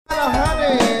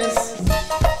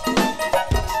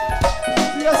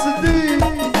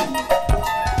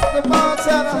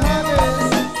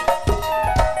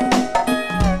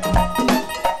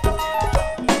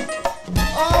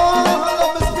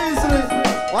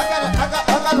I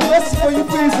got a message for you,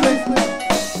 please.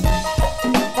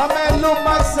 My man Lil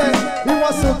Mike said he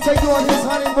wants to take you on his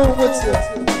honeymoon with you.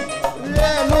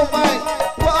 Yeah, Lil Mike.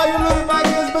 Where are you, Lil Mike?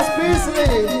 Is Miss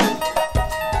Beasley?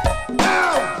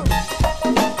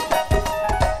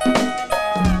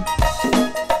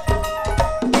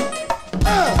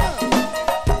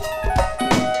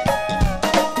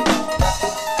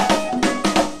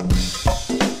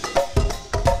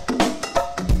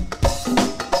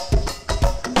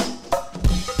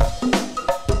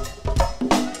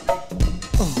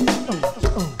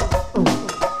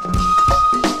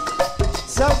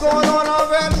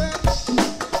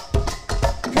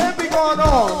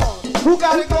 Who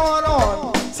got it going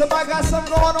on? Somebody got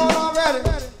something going on already?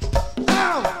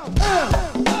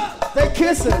 They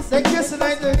kissing,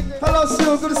 ain't they? Hello,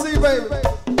 Sue, good to see you, baby.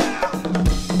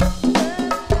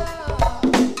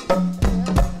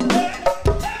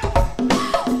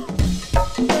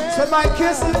 Somebody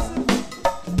kissing?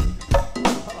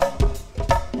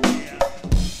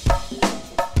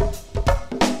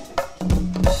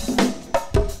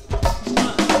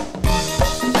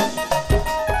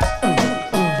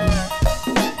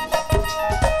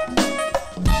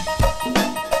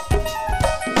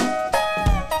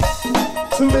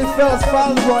 Too many fellas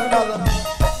following one another.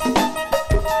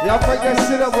 Y'all break that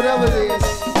shit up, whatever it is.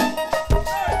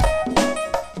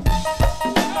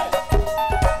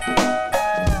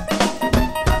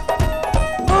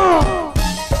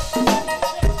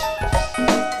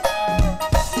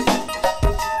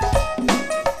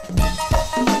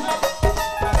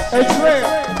 Hey, Trey.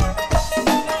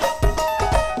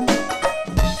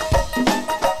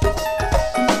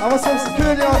 I want some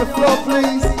security on the floor,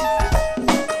 please.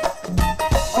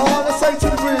 Oh, let's take it to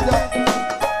the bridge, though.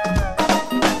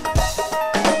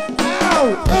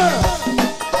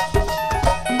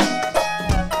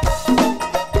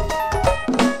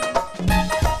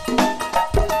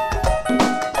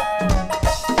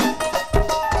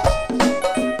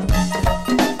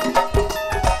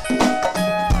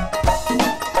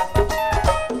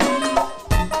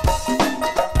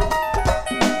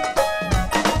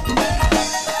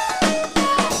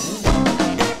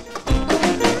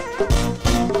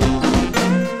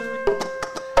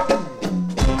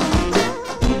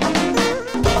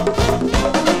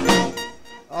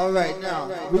 All right, now,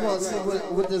 we're going to see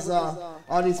what this,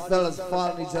 all these fellas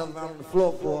following each other around on the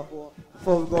floor for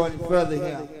before we go any further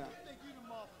here.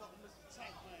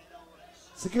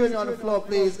 Security on the floor,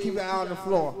 please. Keep your eye on the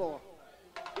floor.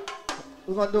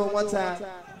 We're going to do it one time.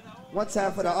 One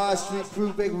time for the R Street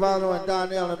crew, Big Ronald and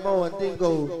Donnell and Mo and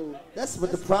Dingo. That's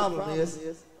what the problem is.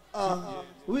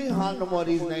 We ain't hollering no more of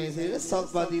these names here. Let's talk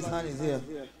about these honeys here.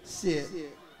 Shit.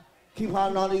 Keep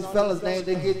hollering all these fellas' names,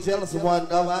 they get jealous of one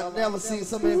another. I've never seen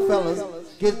so many fellas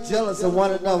get jealous of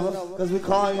one another because we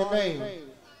call your name.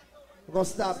 We're going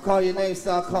to stop calling your name,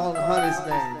 start calling the honey's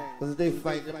name. Because if they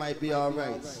fight, it might be all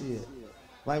right. Shit.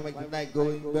 Might make the night go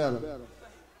even better.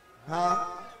 Huh?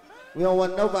 We don't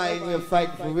want nobody in here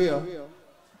fighting for real.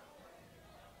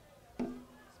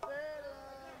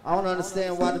 I don't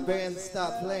understand why the band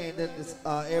stopped playing, then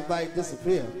everybody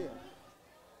disappeared.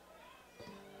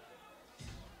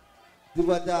 Do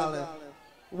what, darling?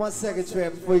 1 second, Trey,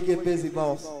 before you get busy,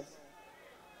 boss.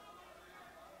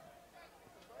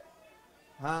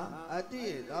 Huh? I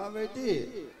did. I already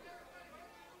did.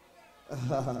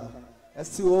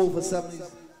 That's too old for some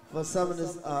of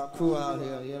this crew out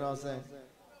here. You know what I'm saying?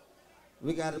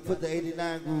 We got to put the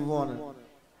 '89 groove on it. You know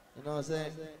what I'm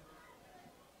saying?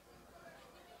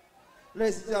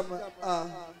 Ladies and gentlemen,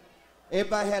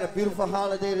 everybody had a beautiful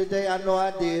holiday today. I know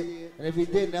I did. And if you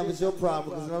didn't, that was your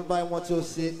problem because nobody wants your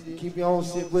shit. You keep your own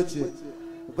shit with you.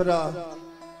 But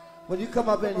when you come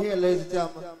up in here, ladies and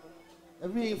gentlemen,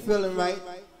 if you ain't feeling right,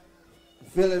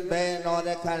 feeling bad and all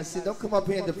that kind of shit, don't come up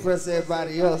here and depress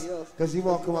everybody else because you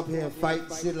won't come up here and fight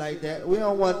and shit like that. We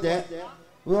don't want that.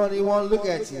 We don't even want to look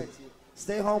at you.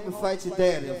 Stay home and fight your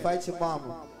daddy and fight your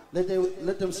mama.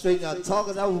 Let them straighten out. Talk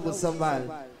it over with somebody.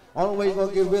 Only way you're going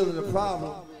to get rid of the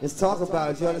problem is talk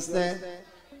about it, you understand?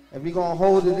 If you're going to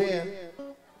hold it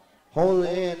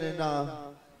in and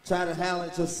try to handle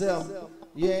it yourself,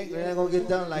 you ain't going to get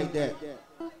done like that.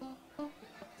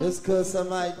 Just because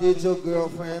somebody did your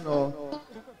girlfriend or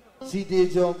she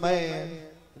did your man,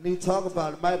 and you talk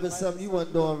about it, might have been something you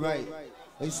weren't doing right.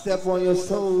 Or you stepped on your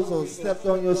toes or stepped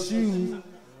on your shoes,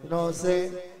 you know what I'm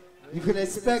saying? You can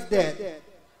expect that.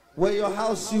 Wear your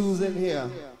house shoes in here.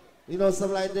 You know,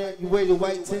 something like that. You wear your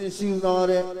white tennis shoes and all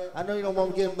that. I know you don't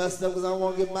want to get messed up because I don't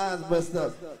want to get mine messed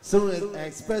up. Soon,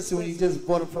 especially when you just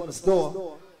bought it from the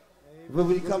store. But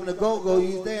when you come to go-go,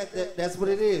 you dance. That's what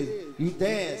it is. You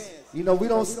dance. You know, we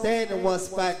don't stand in one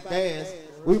spot and dance.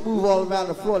 We move all around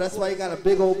the floor. That's why you got a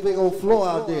big old floor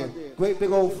out there. Great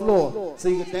big old floor. So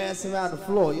you can dance around the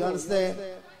floor. You understand?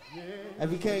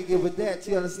 If you can't get with that,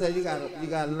 you understand, you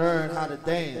gotta learn how to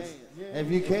dance. And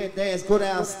if you can't dance, go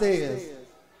downstairs.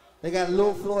 They got a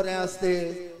little floor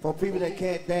downstairs for people that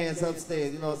can't dance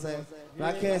upstairs, you know what I'm saying?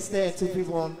 But I can't stand two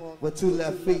people with two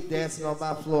left feet dancing on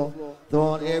my floor,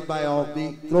 throwing everybody off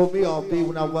beat. Throw me off beat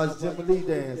when I watch Jimmy Lee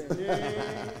dance.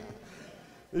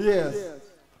 Yes.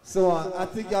 So I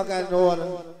think y'all got an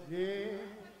order.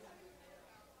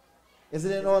 Is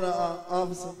it in order,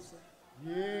 officer?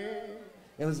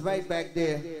 It was right back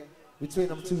there, between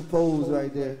them two poles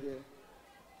right there.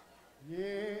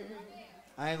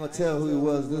 I ain't gonna tell who he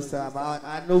was this time.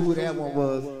 I know who that one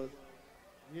was.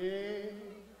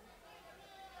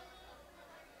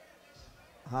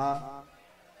 Huh?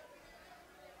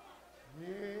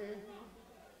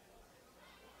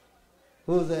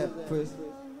 Who's that, Chris?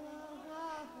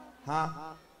 Huh?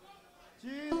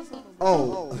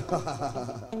 Oh,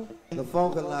 the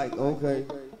Funkalite, okay.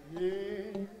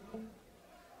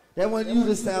 That wasn't you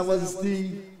this time, was it,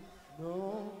 Steve?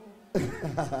 No.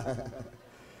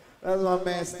 That's my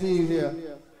man Steve here.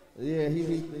 Yeah,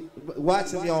 he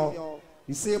watch him, y'all.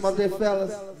 You see him up there,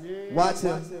 fellas? Watch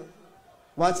him.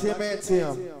 Watch him and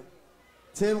Tim.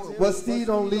 Tim, what Steve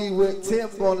don't lead with, Tim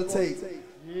gonna take.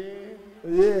 Yeah,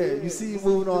 you see him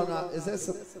moving on now. Is that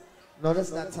some? No,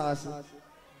 that's not Tasha.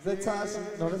 Is that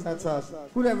Tasha? No, that's not Tasha.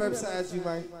 Who that represents you,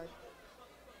 man?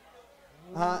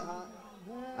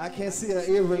 I can't see her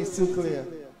earrings too clear.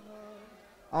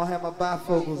 I don't have my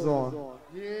bifocals on.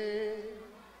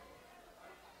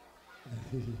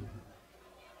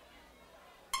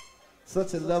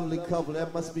 Such a lovely couple.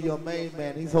 That must be your main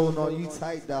man. He's holding on you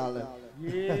tight, darling.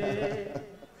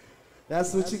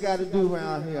 That's what you got to do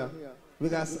around here.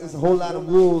 It's a whole lot of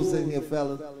wolves in here,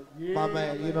 fellas. My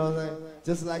man, you know what I'm saying?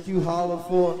 Just like you holler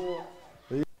for